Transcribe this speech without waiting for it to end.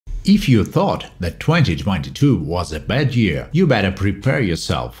If you thought that 2022 was a bad year, you better prepare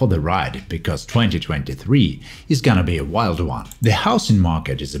yourself for the ride, because 2023 is gonna be a wild one. The housing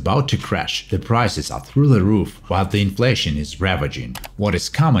market is about to crash, the prices are through the roof, while the inflation is ravaging. What is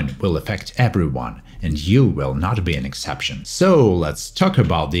coming will affect everyone, and you will not be an exception. So let's talk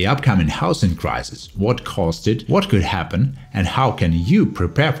about the upcoming housing crisis, what caused it, what could happen, and how can you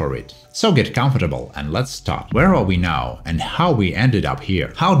prepare for it. So get comfortable and let's start. Where are we now and how we ended up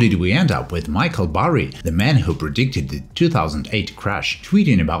here? How did we end up with Michael Burry, the man who predicted the 2008 crash,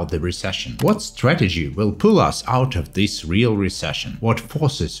 tweeting about the recession? What strategy will pull us out of this real recession? What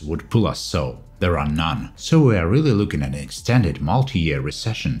forces would pull us so? There are none. So we are really looking at an extended multi-year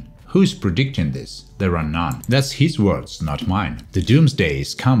recession. Who's predicting this? There are none. That's his words, not mine. The doomsday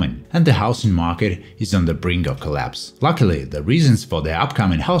is coming, and the housing market is on the brink of collapse. Luckily, the reasons for the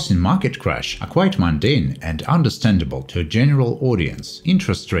upcoming housing market crash are quite mundane and understandable to a general audience.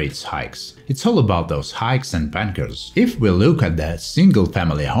 Interest rates hikes. It's all about those hikes and bankers. If we look at the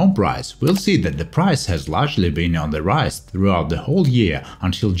single-family home price, we'll see that the price has largely been on the rise throughout the whole year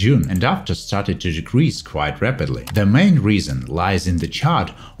until June, and after started to decrease quite rapidly. The main reason lies in the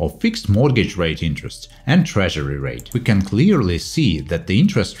chart of fixed mortgage rate interest and treasury rate. We can clearly see that the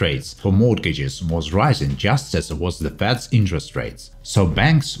interest rates for mortgages was rising just as was the Fed's interest rates. So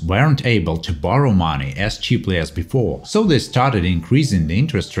banks weren't able to borrow money as cheaply as before, so they started increasing the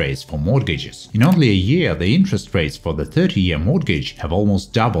interest rates for mortgages. In only a year, the interest rates for the 30-year mortgage have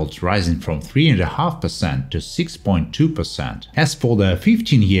almost doubled, rising from 3.5% to 6.2%. As for the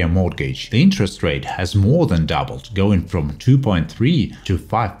 15-year mortgage, the interest rate has more than doubled, going from 2.3 to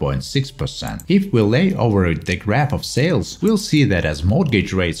 5.6%. If we lay over it the graph of sales, we'll see that as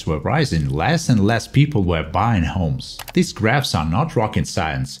mortgage rates were rising, less and less people were buying homes. These graphs are not rocket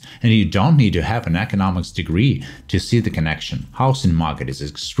science, and you don't need to have an economics degree to see the connection. Housing market is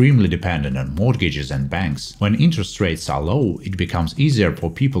extremely dependent on mortgages and banks. When interest rates are low, it becomes easier for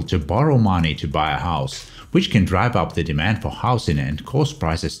people to borrow money to buy a house, which can drive up the demand for housing and cause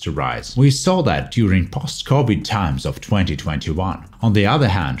prices to rise. We saw that during post-COVID times of 2021. On the other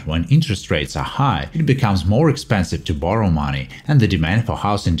hand, when interest rates are high, it becomes more expensive to borrow money and the demand for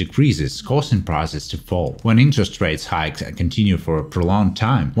housing decreases, causing prices to fall. When interest rates hikes continue for a prolonged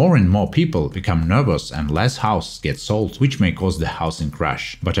time, more and more people become nervous and less houses get sold, which may cause the housing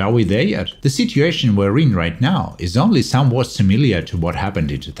crash. But are we there yet? The situation we're in right now is only somewhat similar to what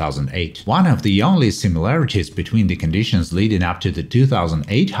happened in 2008. One of the only similarities between the conditions leading up to the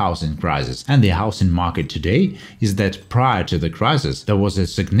 2008 housing crisis and the housing market today is that prior to the crisis there was a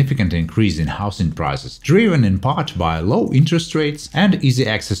significant increase in housing prices, driven in part by low interest rates and easy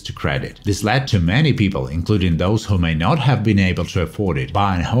access to credit. This led to many people, including those who may not have been able to afford it,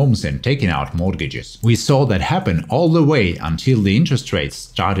 buying homes and taking out mortgages. We saw that happen all the way until the interest rates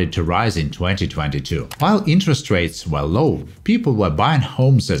started to rise in 2022. While interest rates were low, people were buying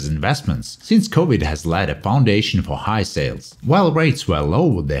homes as investments, since COVID has laid a foundation for high sales. While rates were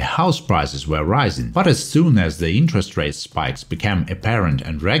low, the house prices were rising, but as soon as the interest rate spikes became apparent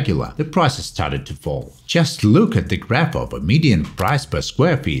and regular, the prices started to fall. Just look at the graph of a median price per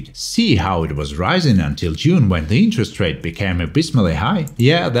square feet. See how it was rising until June, when the interest rate became abysmally high?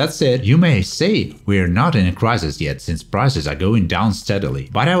 Yeah, that's it. You may say we're not in a crisis yet since prices are going down steadily,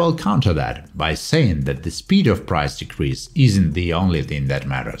 but I will counter that by saying that the speed of price decrease isn't the only thing that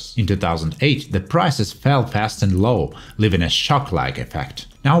matters. In 2008, the prices fell fast and low, leaving a shock-like effect.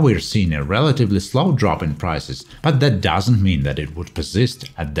 Now we're seeing a relatively slow drop in prices, but that doesn't mean that it would persist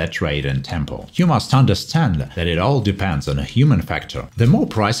at that rate and tempo. You must understand that it all depends on a human factor. The more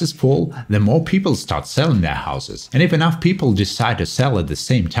prices fall, the more people start selling their houses. And if enough people decide to sell at the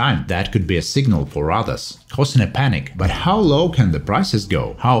same time, that could be a signal for others, causing a panic. But how low can the prices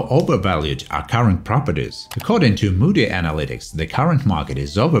go? How overvalued are current properties? According to Moody Analytics, the current market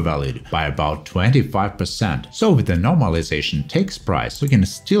is overvalued by about 25%. So if the normalization takes price, we can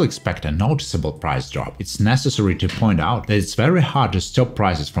still expect a noticeable price drop. It's necessary to point out that it's very hard to stop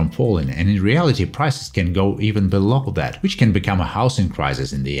prices from falling, and in reality prices can go even below that, which can become a housing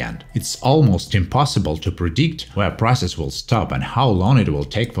crisis in the end. It's almost impossible to predict where prices will stop and how long it will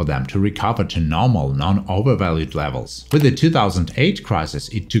take for them to recover to normal, non-overvalued levels. With the 2008 crisis,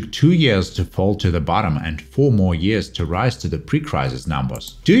 it took 2 years to fall to the bottom and 4 more years to rise to the pre-crisis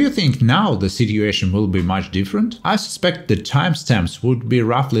numbers. Do you think now the situation will be much different? I suspect the timestamps would be be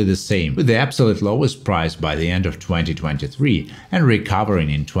roughly the same, with the absolute lowest price by the end of 2023 and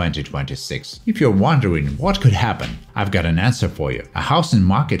recovering in 2026. If you're wondering what could happen, I've got an answer for you. A housing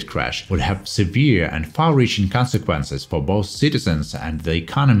market crash would have severe and far-reaching consequences for both citizens and the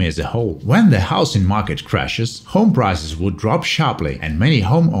economy as a whole. When the housing market crashes, home prices would drop sharply and many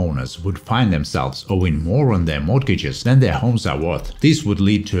homeowners would find themselves owing more on their mortgages than their homes are worth. This would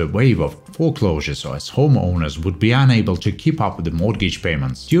lead to a wave of foreclosures as homeowners would be unable to keep up with the mortgage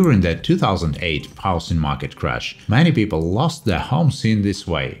payments. During the 2008 housing market crash, many people lost their homes in this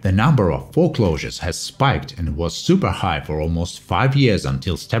way. The number of foreclosures has spiked and was super high for almost 5 years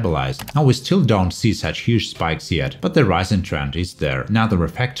until stabilized. Now we still don't see such huge spikes yet, but the rising trend is there. Another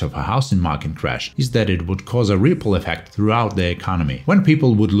effect of a housing market crash is that it would cause a ripple effect throughout the economy. When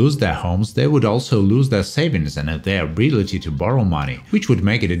people would lose their homes, they would also lose their savings and their ability to borrow money, which would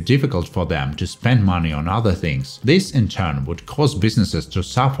make it difficult for them to spend money on other things. This in turn would cause businesses to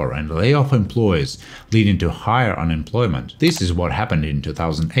suffer and lay off employees, leading to higher unemployment. This is what happened in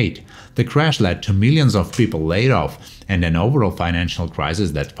 2008. The crash led to millions of people laid off and an overall financial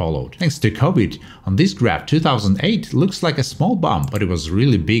crisis that followed. Thanks to COVID, on this graph 2008 looks like a small bump, but it was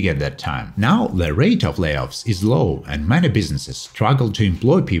really big at that time. Now the rate of layoffs is low and many businesses struggle to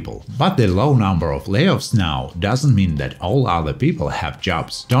employ people. But the low number of layoffs now doesn't mean that all other people have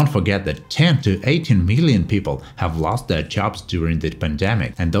jobs. Don't forget that 10 to 18 million people have lost their jobs during the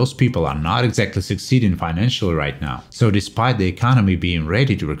pandemic, and those people are not exactly succeeding financially right now. So despite the economy being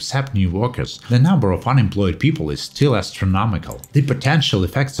ready to accept new workers, the number of unemployed people is still astronomical. The potential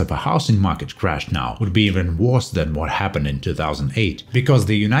effects of a housing market crash now would be even worse than what happened in 2008, because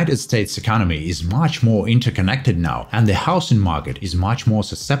the United States economy is much more interconnected now and the housing market is much more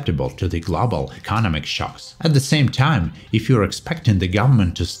susceptible to the global economic shocks. At the same time, if you're expecting the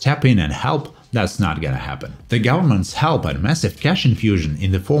government to step in and help, that's not gonna happen. The government's help and massive cash infusion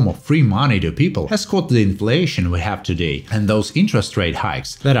in the form of free money to people has caused the inflation we have today and those interest rate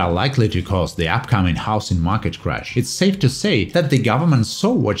hikes that are likely to cause the upcoming housing market crash. It's safe to say that the government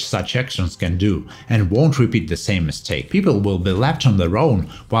saw what such actions can do and won't repeat the same mistake. People will be left on their own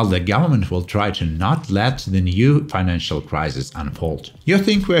while the government will try to not let the new financial crisis unfold. You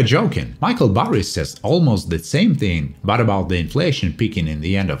think we're joking? Michael Burry says almost the same thing, but about the inflation peaking in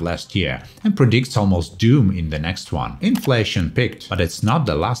the end of last year and predicts almost doom in the next one. Inflation peaked, but it's not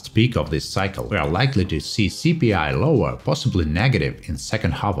the last peak of this cycle. We are likely to see CPI lower, possibly negative, in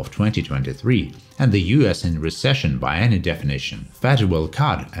second half of 2023, and the US in recession by any definition. Fed will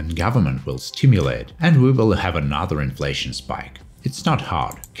cut and government will stimulate, and we will have another inflation spike. It's not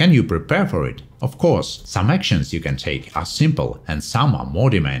hard. Can you prepare for it? Of course, some actions you can take are simple and some are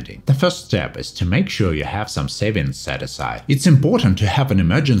more demanding. The first step is to make sure you have some savings set aside. It's important to have an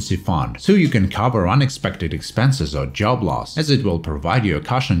emergency fund so you can cover unexpected expenses or job loss, as it will provide you a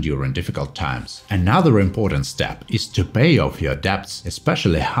cushion during difficult times. Another important step is to pay off your debts,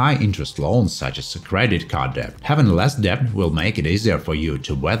 especially high-interest loans such as credit card debt. Having less debt will make it easier for you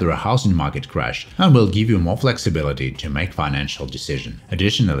to weather a housing market crash and will give you more flexibility to make financial decisions.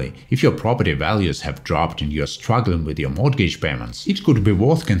 Additionally, if your property values have dropped and you're struggling with your mortgage payments, it could be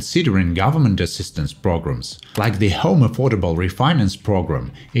worth considering government assistance programs like the Home Affordable Refinance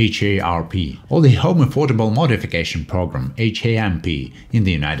Program (HARP) or the Home Affordable Modification Program (HAMP) in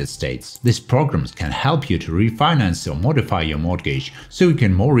the United States. These programs can help you to refinance or modify your mortgage so you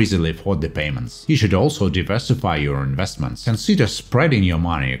can more easily afford the payments. You should also diversify your investments. Consider spreading your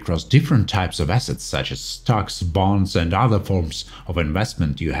money across different types of assets such as stocks, bonds, and other forms of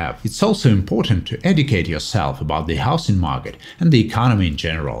investment you have. It's also important to educate yourself about the housing market and the economy in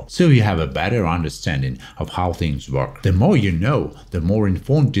general, so you have a better understanding of how things work. The more you know, the more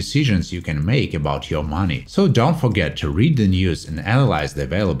informed decisions you can make about your money. So don't forget to read the news and analyze the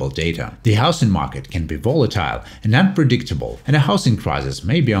available data. The housing market can be volatile and unpredictable, and a housing crisis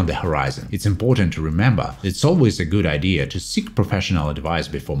may be on the horizon. It's important to remember that it's always a good idea to seek professional advice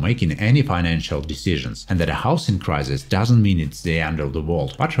before making any financial decisions, and that a housing crisis doesn't mean it's the end of the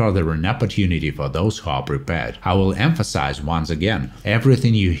world, but rather an opportunity for those who are prepared. I will emphasize once again,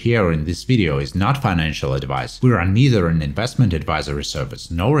 everything you hear in this video is not financial advice. We are neither an investment advisory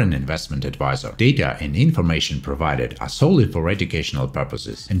service nor an investment advisor. Data and information provided are solely for educational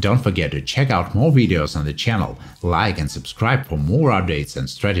purposes. And don't forget to check out more videos on the channel, like and subscribe for more updates and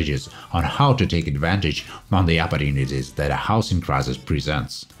strategies on how to take advantage of the opportunities that a housing crisis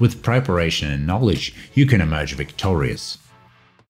presents. With preparation and knowledge, you can emerge victorious.